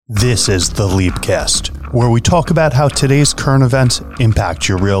This is the Leapcast, where we talk about how today's current events impact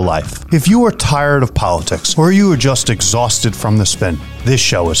your real life. If you are tired of politics or you are just exhausted from the spin, this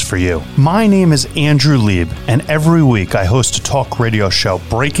show is for you. My name is Andrew Lieb, and every week I host a talk radio show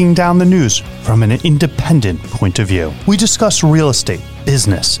breaking down the news from an independent point of view. We discuss real estate,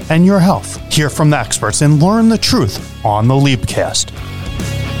 business, and your health. Hear from the experts and learn the truth on the Leapcast.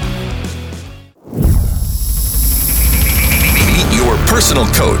 Your personal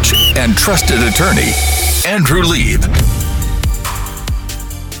coach and trusted attorney, Andrew Lieb.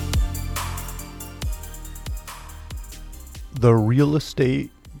 The real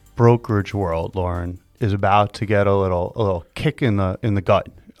estate brokerage world, Lauren, is about to get a little kick in the gut.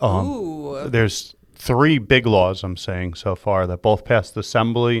 There's three big laws I'm saying so far that both passed the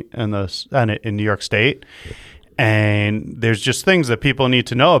Assembly and the Senate in New York State, and there's just things that people need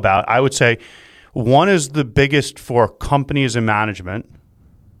to know about. I would say one is the biggest for companies and management,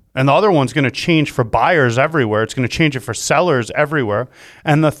 and the other one's going to change for buyers everywhere. It's going to change it for sellers everywhere.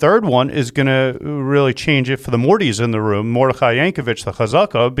 And the third one is going to really change it for the Mortys in the room, Mordechai Yankovich, the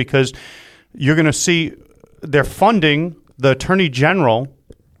Chazaka, because you're going to see they're funding the Attorney General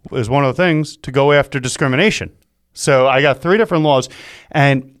is one of the things to go after discrimination. So I got three different laws.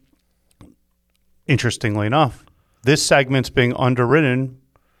 And interestingly enough, this segment's being underwritten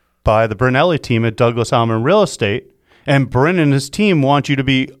by the Brunelli team at Douglas Elliman Real Estate, and Bryn and his team want you to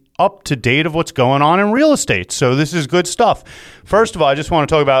be up to date of what's going on in real estate. So this is good stuff. First of all, I just want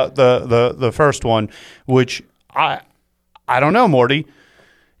to talk about the first one, which I don't know, Morty.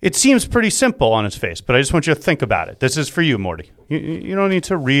 It seems pretty simple on its face, but I just want you to think about it. This is for you, Morty. You don't need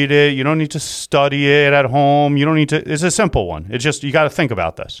to read it. You don't need to study it at home. You don't need to. It's a simple one. It's just you got to think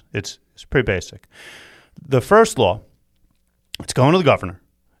about this. It's pretty basic. The first law, it's going to the governor.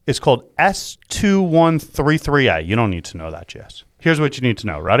 It's called S2133A. You don't need to know that, Jess. Here's what you need to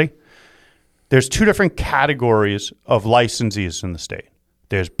know. Ready? There's two different categories of licensees in the state.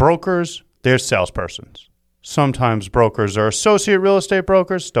 There's brokers, there's salespersons. Sometimes brokers are associate real estate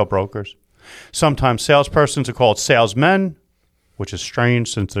brokers, still brokers. Sometimes salespersons are called salesmen, which is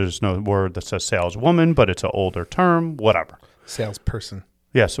strange since there's no word that says saleswoman, but it's an older term, whatever. Salesperson.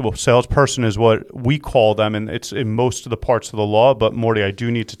 Yes, well, salesperson is what we call them, and it's in most of the parts of the law. But, Morty, I do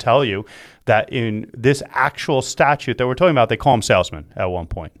need to tell you that in this actual statute that we're talking about, they call them salesmen at one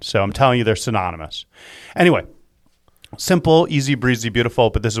point. So I'm telling you they're synonymous. Anyway, simple, easy, breezy,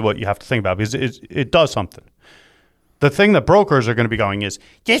 beautiful, but this is what you have to think about because it does something. The thing that brokers are going to be going is,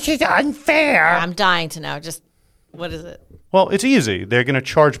 this is unfair. I'm dying to know. Just what is it? Well, it's easy. They're going to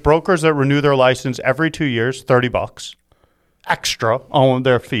charge brokers that renew their license every 2 years, $30. Extra on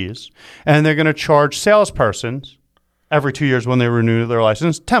their fees, and they're going to charge salespersons every 2 years when they renew their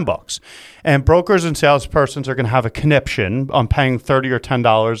license $10. And brokers and salespersons are going to have a conniption on paying $30 or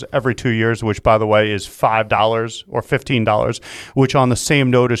 $10 every 2 years, which, by the way, is $5 or $15, which on the same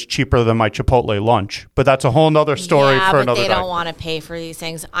note is cheaper than my Chipotle lunch. But that's a whole nother story for another day. They don't want to pay for these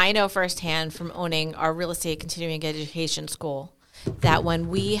things. I know firsthand from owning our real estate continuing education school that when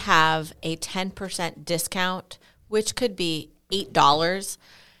we have a 10% discount, which could be $8,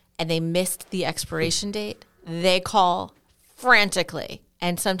 and they missed the expiration date, they call frantically.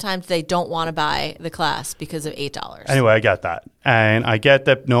 And sometimes they don't want to buy the class because of $8. Anyway, I get that. And I get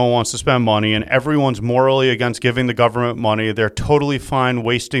that no one wants to spend money, and everyone's morally against giving the government money. They're totally fine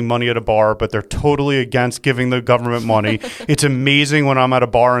wasting money at a bar, but they're totally against giving the government money. It's amazing when I'm at a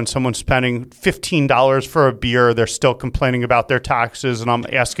bar and someone's spending $15 for a beer, they're still complaining about their taxes, and I'm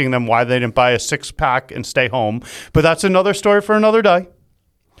asking them why they didn't buy a six-pack and stay home. But that's another story for another day.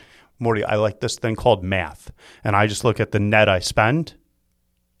 Morty, I like this thing called math, and I just look at the net I spend.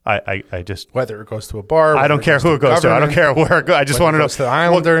 I just whether it goes to a bar. I don't care who it goes to. I don't care where it goes. I just want to know. To the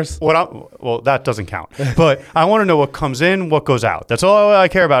Islanders. Well, that doesn't count. But I want to know what comes in, what goes out. That's all I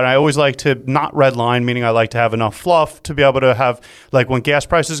care about. And I always like to not red line, meaning I like to have enough fluff to be able to have, like when gas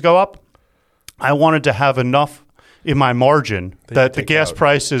prices go up, I wanted to have enough in my margin that the gas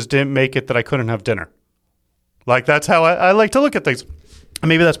prices didn't make it that I couldn't have dinner. Like that's how I like to look at things.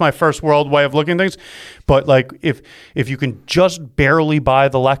 Maybe that's my first world way of looking at things, but like if you can just barely buy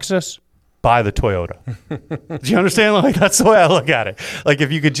the Lexus, buy the Toyota. Do you understand? Like that's the way I look at it. Like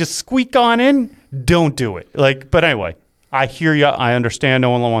if you could just squeak on in, don't do it. Like, but anyway, I hear you. I understand.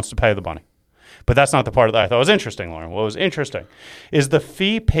 No one wants to pay the money, but that's not the part that I thought was interesting, Lauren. What was interesting is the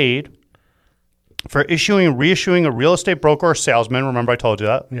fee paid for issuing and reissuing a real estate broker or salesman. Remember, I told you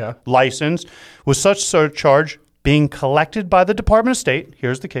that. Yeah. License with such surcharge being collected by the Department of State,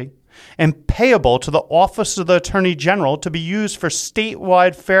 here's the key, and payable to the Office of the Attorney General to be used for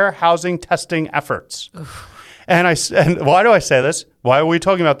statewide fair housing testing efforts. Oof. And why do I say this? Why are we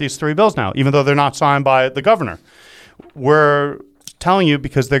talking about these 3 bills now, even though they're not signed by the governor? We're telling you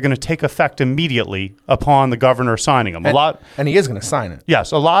because they're going to take effect immediately upon the governor signing them. And he is going to sign it.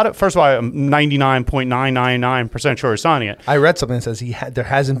 Yes, first of all, I'm 99.999% sure he's signing it. I read something that says there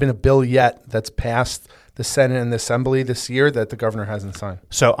hasn't been a bill yet that's passed the Senate and the Assembly this year that the governor hasn't signed.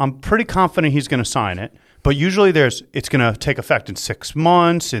 So I'm pretty confident he's going to sign it. But usually it's going to take effect in 6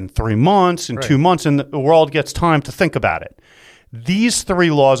 months, in 3 months, in 2 months, and the world gets time to think about it. These 3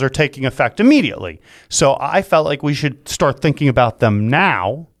 laws are taking effect immediately. So I felt like we should start thinking about them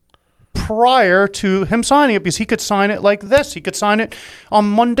now prior to him signing it, because he could sign it like this. He could sign it on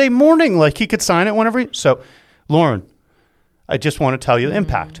Monday morning, like he could sign it whenever. So, Lauren, I just want to tell you the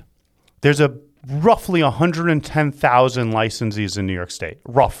impact. There's roughly 110,000 licensees in New York State.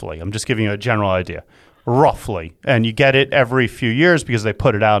 Roughly. I'm just giving you a general idea. Roughly. And you get it every few years because they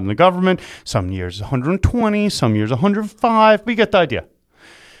put it out in the government. Some years 120, some years 105, but you get the idea.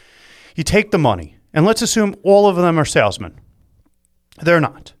 You take the money, and let's assume all of them are salesmen. They're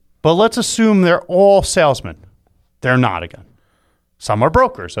not. But let's assume they're all salesmen. They're not again. Some are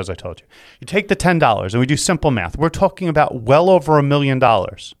brokers, as I told you. You take the $10, and we do simple math. We're talking about well over $1 million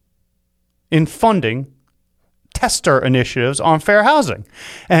in funding tester initiatives on fair housing.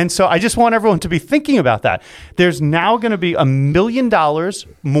 And so I just want everyone to be thinking about that. There's now going to be $1 million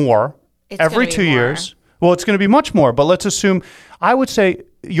more every 2 years. Well, it's going to be much more, but let's assume, I would say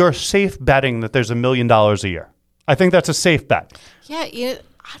you're safe betting that there's $1 million a year. I think that's a safe bet. Yeah, I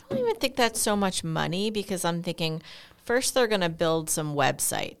don't even think that's so much money, because I'm thinking first they're going to build some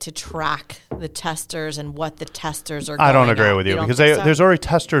website to track the testers and what the testers are going I don't agree at. with you because there's already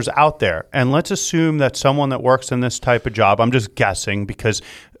testers out there. And let's assume that someone that works in this type of job, I'm just guessing because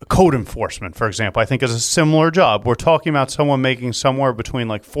code enforcement, for example, I think is a similar job. We're talking about someone making somewhere between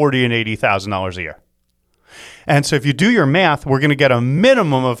like $40,000 and $80,000 a year. And so if you do your math, we're going to get a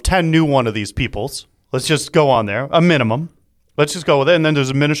minimum of 10 new one of these peoples. Let's just go on there, a minimum. Let's just go with it. And then there's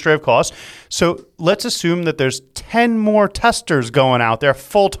administrative costs. So let's assume that there's 10 more testers going out there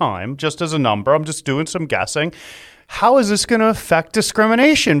full time, just as a number. I'm just doing some guessing. How is this going to affect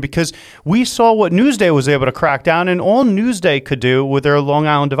discrimination? Because we saw what Newsday was able to crack down, and all Newsday could do with their Long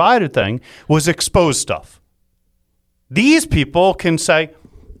Island Divided thing was expose stuff. These people can say,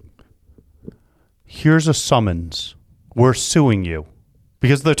 here's a summons. We're suing you.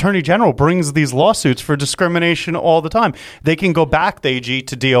 Because the Attorney General brings these lawsuits for discrimination all the time. They can go back, the AG,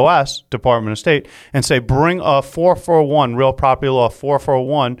 to DOS, Department of State, and say, bring a 441, Real Property Law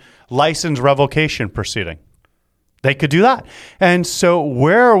 441, license revocation proceeding. They could do that. And so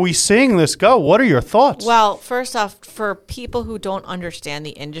where are we seeing this go? What are your thoughts? Well, first off, for people who don't understand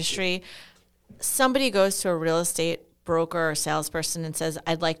the industry, somebody goes to a real estate broker or salesperson and says,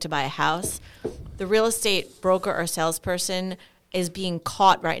 I'd like to buy a house. The real estate broker or salesperson is being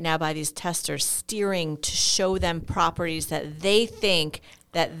caught right now by these testers steering to show them properties that they think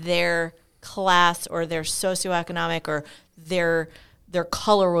that their class or their socioeconomic or their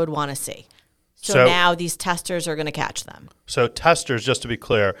color would want to see. So now these testers are going to catch them. So testers, just to be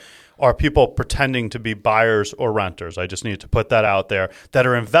clear, are people pretending to be buyers or renters. I just need to put that out there, that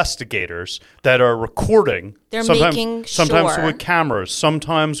are investigators, that are recording. They're making sure. Sometimes with cameras,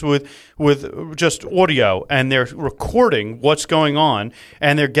 sometimes with just audio, and they're recording what's going on,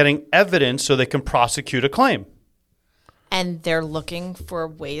 and they're getting evidence so they can prosecute a claim. And they're looking for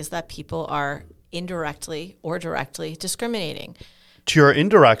ways that people are indirectly or directly discriminating. To your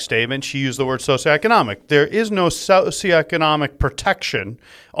indirect statement, she used the word socioeconomic. There is no socioeconomic protection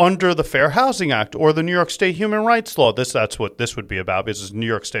under the Fair Housing Act or the New York State Human Rights Law. That's what this would be about, because it's New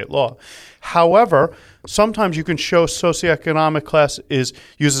York State law. However, sometimes you can show socioeconomic class is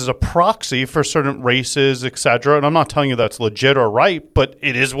used as a proxy for certain races, etc. And I'm not telling you that's legit or right, but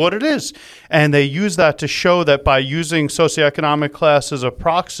it is what it is. And they use that to show that by using socioeconomic class as a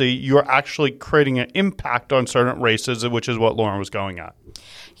proxy, you're actually creating an impact on certain races, which is what Lauren was going at.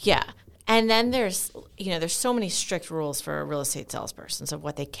 Yeah. And then there's so many strict rules for real estate salespersons of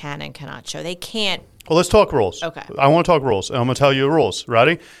what they can and cannot show. They can't. Well, let's talk rules. Okay. I want to talk rules, and I'm going to tell you the rules.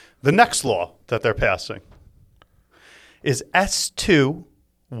 Ready? The next law that they're passing is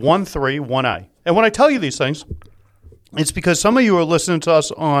S2131A. And when I tell you these things, it's because some of you are listening to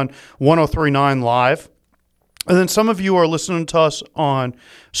us on 1039 Live, and then some of you are listening to us on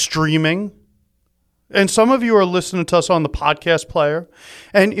streaming, and some of you are listening to us on the podcast player.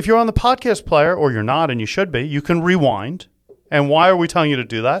 And if you're on the podcast player, or you're not, and you should be, you can rewind. And why are we telling you to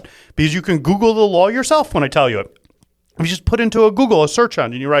do that? Because you can Google the law yourself when I tell you it. If you just put into a search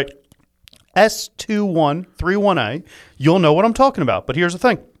on, and you write S2131A, you'll know what I'm talking about. But here's the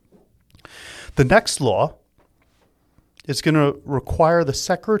thing. The next law is going to require the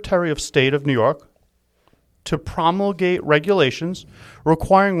Secretary of State of New York to promulgate regulations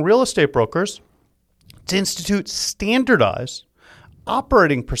requiring real estate brokers to institute standardized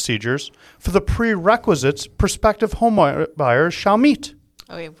operating procedures for the prerequisites prospective home buyers shall meet.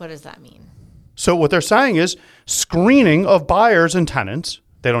 Okay, what does that mean? So what they're saying is screening of buyers and tenants,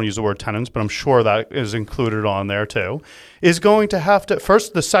 they don't use the word tenants, but I'm sure that is included on there too, is going to have to,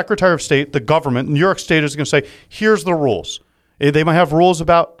 first the Secretary of State, the government, New York State is going to say, here's the rules. They might have rules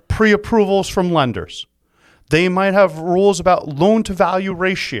about pre-approvals from lenders. They might have rules about loan-to-value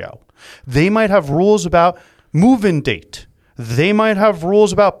ratio. They might have rules about move-in date. They might have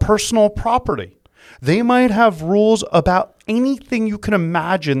rules about personal property. They might have rules about anything you can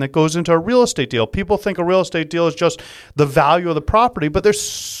imagine that goes into a real estate deal. People think a real estate deal is just the value of the property, but there's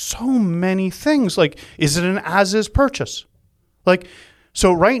so many things. Like, is it an as-is purchase? Like,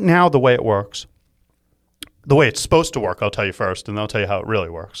 so right now, the way it works, the way it's supposed to work, I'll tell you first, and I'll tell you how it really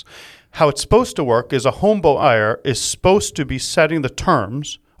works. How it's supposed to work is a home buyer is supposed to be setting the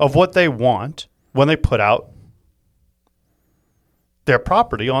terms of what they want when they put out their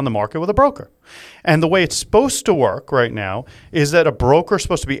property on the market with a broker. And the way it's supposed to work right now is that a broker is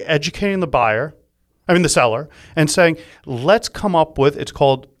supposed to be educating the seller, and saying, let's come up with, it's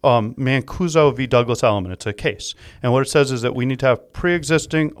called Mancuso v. Douglas Elliman. It's a case. And what it says is that we need to have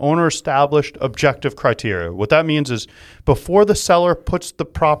pre-existing owner-established objective criteria. What that means is before the seller puts the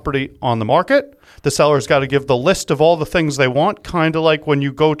property on the market, the seller's got to give the list of all the things they want, kind of like when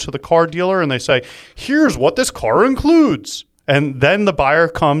you go to the car dealer and they say, here's what this car includes. And then the buyer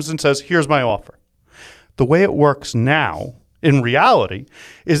comes and says, here's my offer. The way it works now, in reality,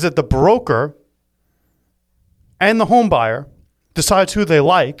 is that the broker and the home buyer decides who they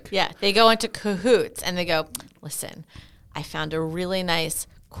like. Yeah, they go into cahoots and they go, listen, I found a really nice,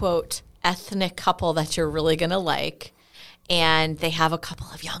 quote, ethnic couple that you're really going to like. And they have a couple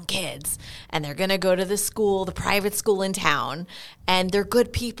of young kids. And they're going to go to the school, the private school in town. And they're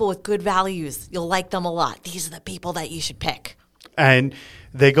good people with good values. You'll like them a lot. These are the people that you should pick. And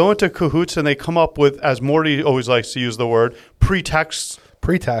they go into cahoots and they come up with, as Morty always likes to use the word, pretext,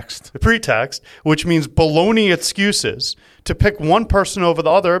 which means baloney excuses to pick one person over the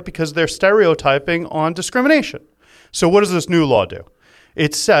other because they're stereotyping on discrimination. So what does this new law do?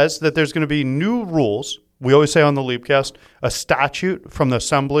 It says that there's going to be new rules. We always say on the Leapcast, a statute from the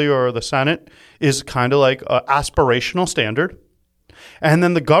Assembly or the Senate is kind of like an aspirational standard. And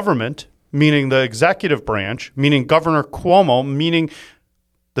then the government, meaning the executive branch, meaning Governor Cuomo, meaning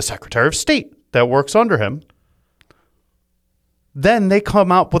the Secretary of State that works under him, then they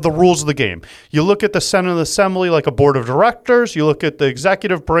come out with the rules of the game. You look at the Senate and the Assembly like a board of directors. You look at the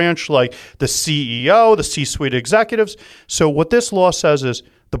executive branch like the CEO, the C-suite executives. So what this law says is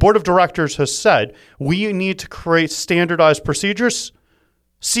the board of directors has said we need to create standardized procedures.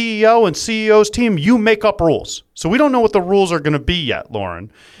 CEO and CEO's team, you make up rules. So we don't know what the rules are going to be yet,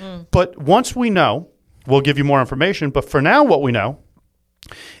 Lauren. But once we know, we'll give you more information. But for now, what we know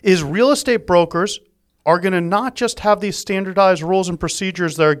is real estate brokers are going to not just have these standardized rules and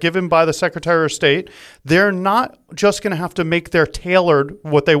procedures that are given by the Secretary of State. They're not just going to have to make their tailored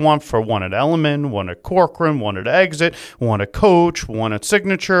what they want for one at Elliman, one at Corcoran, one at Exit, one at Coach, one at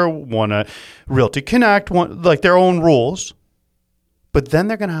Signature, one at Realty Connect, one, like their own rules. But then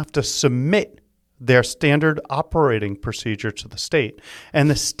they're going to have to submit their standard operating procedure to the state. And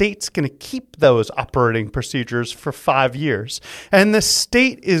the state's going to keep those operating procedures for 5 years. And the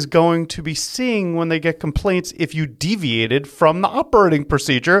state is going to be seeing when they get complaints if you deviated from the operating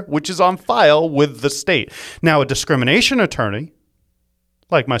procedure, which is on file with the state. Now, a discrimination attorney,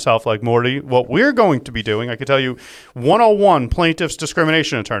 like myself, like Morty, what we're going to be doing, I can tell you, 101 plaintiff's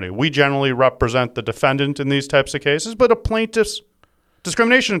discrimination attorney. We generally represent the defendant in these types of cases, but a plaintiff's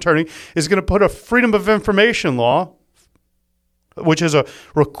discrimination attorney is going to put a freedom of information law, which is a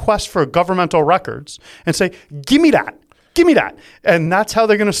request for governmental records, and say, give me that. Give me that. And that's how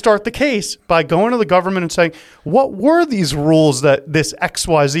they're going to start the case, by going to the government and saying, what were these rules that this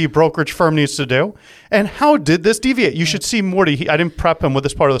XYZ brokerage firm needs to do? And how did this deviate? You should see Morty. I didn't prep him with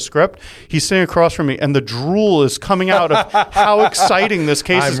this part of the script. He's sitting across from me, and the drool is coming out of how exciting this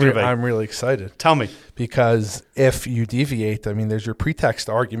case is going to be. I'm really excited. Tell me. Because if you deviate, I mean, there's your pretext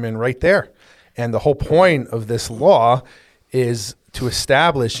argument right there. And the whole point of this law is to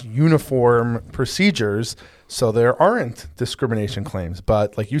establish uniform procedures so there aren't discrimination claims.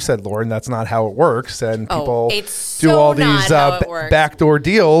 But like you said, Lauren, that's not how it works. And people do all these backdoor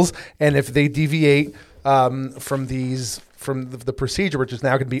deals. And if they deviate from the procedure, which is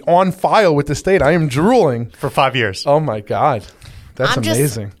now going to be on file with the state, I am drooling. For 5 years. Oh, my God. That's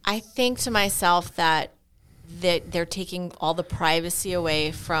amazing. I think to myself that They're taking all the privacy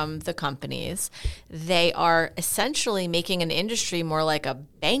away from the companies. They are essentially making an industry more like a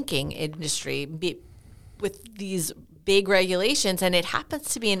banking industry with these big regulations, and it happens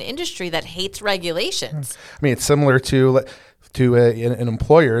to be an industry that hates regulations. I mean, it's similar to an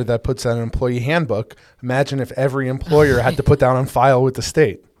employer that puts out an employee handbook. Imagine if every employer had to put that on file with the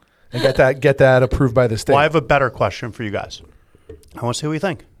state and get that approved by the state. Well, I have a better question for you guys. I want to see what you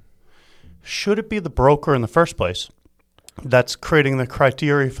think. Should it be the broker in the first place that's creating the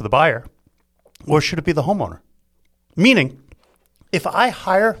criteria for the buyer, or should it be the homeowner? Meaning, if I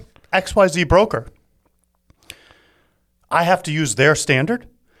hire XYZ broker, I have to use their standard.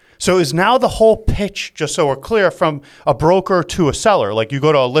 So is now the whole pitch, just so we're clear, from a broker to a seller? Like you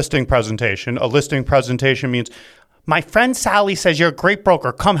go to a listing presentation. A listing presentation means, my friend Sally says you're a great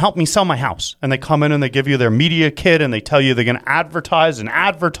broker. Come help me sell my house. And they come in and they give you their media kit and they tell you they're going to advertise and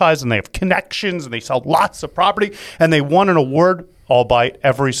they have connections and they sell lots of property and they won an award. Albeit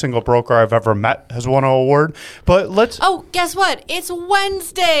every single broker I've ever met has won an award. But Oh, guess what? It's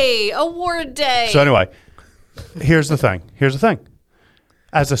Wednesday, award day. So anyway, here's the thing.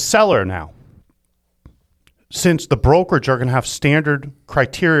 As a seller now, since the brokerage are going to have standard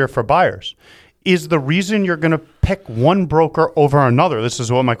criteria for buyers, is the reason you're going to pick one broker over another? This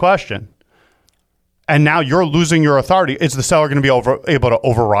is what my question. And now you're losing your authority. Is the seller going to be able to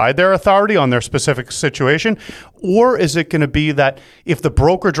override their authority on their specific situation? Or is it going to be that if the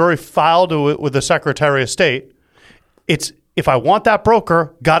brokerage already filed with the Secretary of State, it's if I want that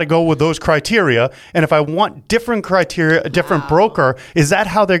broker, got to go with those criteria. And if I want different criteria, a different broker, is that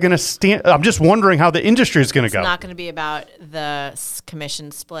how they're going to stand? I'm just wondering how the industry is going to go. It's not going to be about the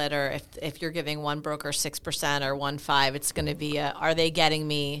commission split, or if you're giving one broker 6% or 1.5%, it's going to be are they getting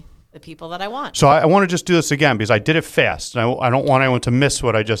me the people that I want? So I want to just do this again because I did it fast. And I don't want anyone to miss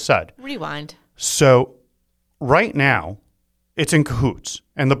what I just said. Rewind. So right now, it's in cahoots.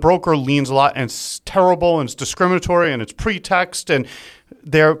 And the broker leans a lot, and it's terrible, and it's discriminatory, and it's pretext, and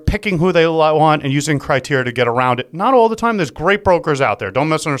they're picking who they want and using criteria to get around it. Not all the time. There's great brokers out there. Don't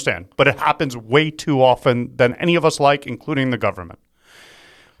misunderstand. But it happens way too often than any of us like, including the government.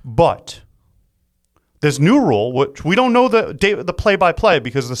 But this new rule, which we don't know the play-by-play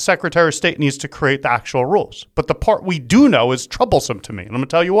because the Secretary of State needs to create the actual rules. But the part we do know is troublesome to me, and I'm going to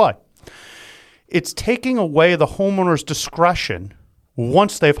tell you why. It's taking away the homeowner's discretion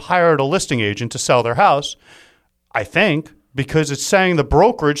once they've hired a listing agent to sell their house, I think, because it's saying the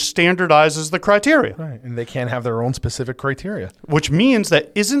brokerage standardizes the criteria. Right, and they can't have their own specific criteria. Which means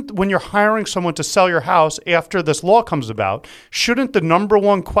that when you're hiring someone to sell your house after this law comes about, shouldn't the number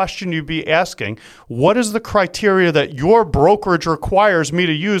one question you be asking, what is the criteria that your brokerage requires me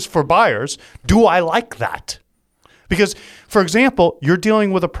to use for buyers? Do I like that? Because, for example, you're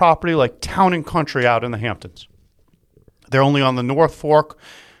dealing with a property like Town and Country out in the Hamptons. They're only on the North Fork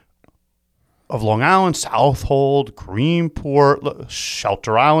of Long Island, Southold, Greenport,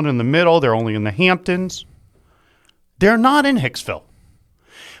 Shelter Island in the middle. They're only in the Hamptons. They're not in Hicksville.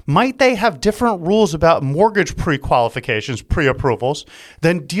 Might they have different rules about mortgage pre-qualifications, pre-approvals,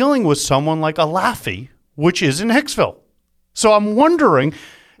 than dealing with someone like a Laffey, which is in Hicksville? So I'm wondering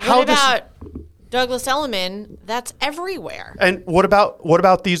how what about Douglas Elliman? That's everywhere. And what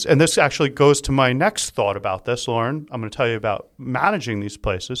about these? And this actually goes to my next thought about this, Lauren. I'm going to tell you about managing these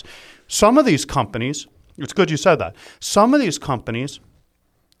places. Some of these companies, it's good you said that. Some of these companies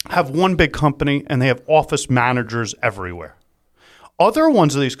have one big company and they have office managers everywhere. Other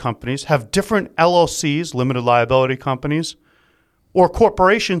ones of these companies have different LLCs, limited liability companies, or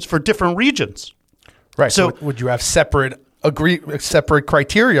corporations for different regions. Right. So would you have separate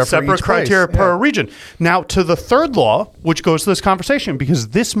criteria for each criteria place? per region. Now, to the third law, which goes to this conversation, because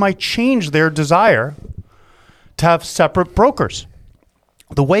this might change their desire to have separate brokers.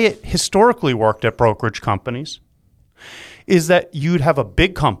 The way it historically worked at brokerage companies is that you'd have a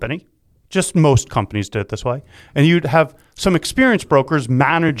big company, just most companies did it this way, and you'd have some experienced brokers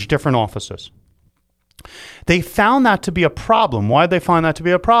manage different offices. They found that to be a problem. Why did they find that to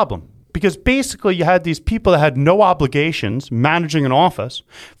be a problem? Because basically you had these people that had no obligations managing an office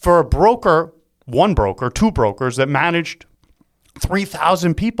for a broker, one broker, two brokers that managed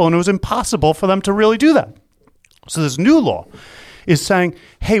 3,000 people, and it was impossible for them to really do that. So this new law is saying,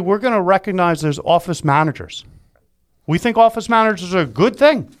 hey, we're going to recognize there's office managers. We think office managers are a good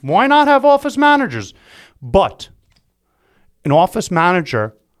thing. Why not have office managers? But an office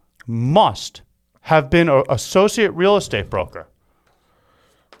manager must have been an associate real estate broker,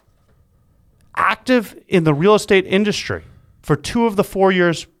 active in the real estate industry for 2 of the 4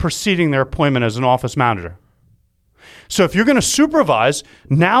 years preceding their appointment as an office manager. So if you're going to supervise,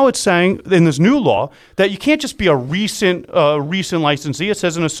 now it's saying in this new law that you can't just be a recent licensee. It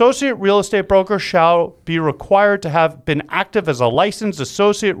says an associate real estate broker shall be required to have been active as a licensed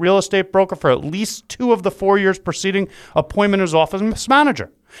associate real estate broker for at least 2 of the 4 years preceding appointment as office manager.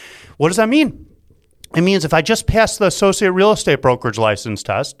 What does that mean? It means if I just passed the associate real estate brokerage license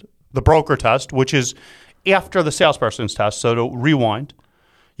test, the broker test, which is after the salesperson's test, so to rewind,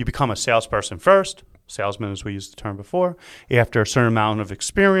 you become a salesperson first. Salesman, as we used the term before. After a certain amount of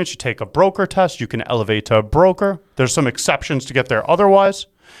experience, you take a broker test. You can elevate to a broker. There's some exceptions to get there otherwise.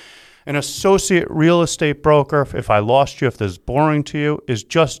 An associate real estate broker, if I lost you, if this is boring to you, is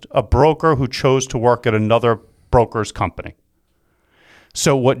just a broker who chose to work at another broker's company.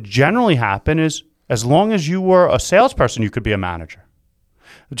 So what generally happened is, as long as you were a salesperson, you could be a manager.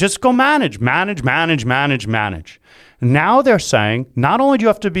 Just go manage. Now they're saying not only do you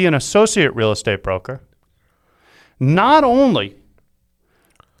have to be an associate real estate broker, not only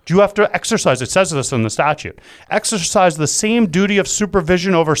do you have to exercise, it says this in the statute, exercise the same duty of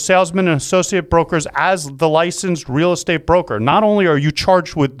supervision over salesmen and associate brokers as the licensed real estate broker. Not only are you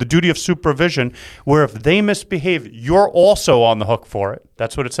charged with the duty of supervision, where if they misbehave, you're also on the hook for it.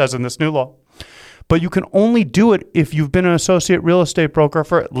 That's what it says in this new law. But you can only do it if you've been an associate real estate broker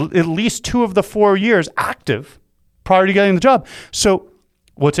for at least 2 of the 4 years active prior to getting the job. So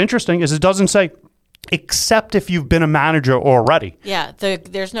what's interesting is it doesn't say, except if you've been a manager already. Yeah,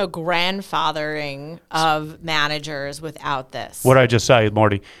 there's no grandfathering of managers without this. What did I just say,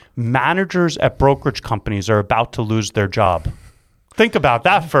 Marty? Managers at brokerage companies are about to lose their job. Think about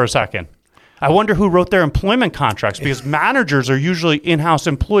that for a second. I wonder who wrote their employment contracts, because managers are usually in-house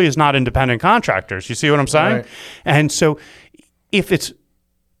employees, not independent contractors. You see what I'm saying? Right. And so if it's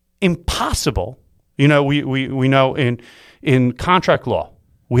impossible, we know in contract law,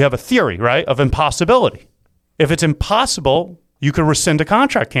 we have a theory, right, of impossibility. If it's impossible, you could rescind a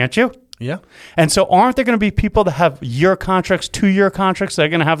contract, can't you? Yeah. And so aren't there going to be people that have year contracts, 2-year contracts, that are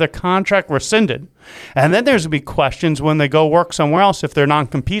going to have their contract rescinded? And then there's going to be questions when they go work somewhere else if their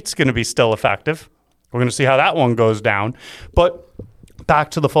non-compete's going to be still effective. We're going to see how that one goes down. But back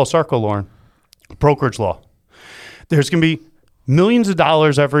to the full circle, Lauren, brokerage law. There's going to be millions of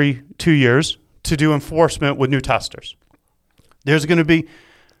dollars every 2 years to do enforcement with new testers. There's going to be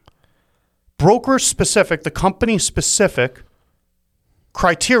broker-specific, the company-specific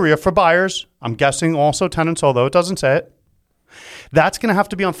criteria for buyers. I'm guessing also tenants, although it doesn't say it. That's going to have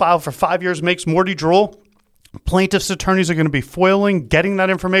to be on file for 5 years. Makes Morty drool. Plaintiffs' attorneys are going to be foiling, getting that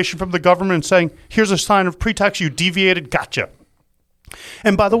information from the government and saying, here's a sign of pretext, you deviated, gotcha.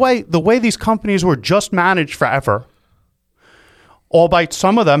 And by the way these companies were just managed forever, albeit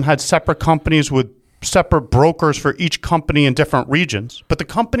some of them had separate companies with separate brokers for each company in different regions. But the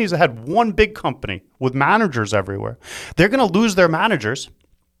companies that had one big company with managers everywhere, they're going to lose their managers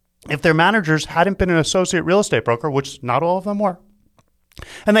if their managers hadn't been an associate real estate broker, which not all of them were,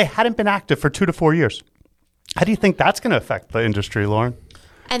 and they hadn't been active for 2 to 4 years. How do you think that's going to affect the industry, Lauren?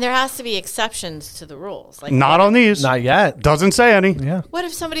 And there has to be exceptions to the rules. Like Not on these. Not yet. Doesn't say any. Yeah. what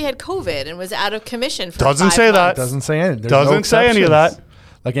if somebody had COVID and was out of commission for Doesn't 5 say that. months? Doesn't say any. Doesn't say any of that.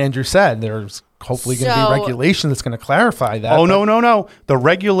 Like Andrew said, there's hopefully going to So- be regulation that's going to clarify that. Oh, but- no. The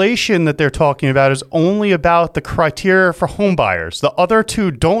regulation that they're talking about is only about the criteria for home buyers. The other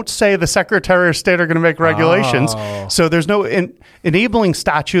two don't say the Secretary of State are going to make regulations. Oh. So there's no enabling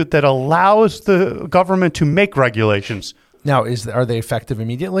statute that allows the government to make regulations. Now, are they effective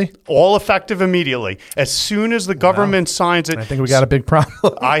immediately? All effective immediately. As soon as the government signs it. I think we got a big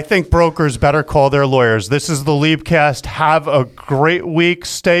problem. I think brokers better call their lawyers. This is the Liebcast. Have a great week.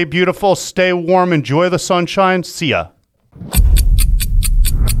 Stay beautiful. Stay warm. Enjoy the sunshine. See ya.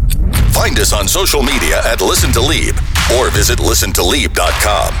 Find us on social media at Listen to Lieb or visit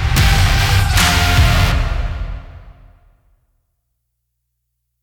listentolieb.com.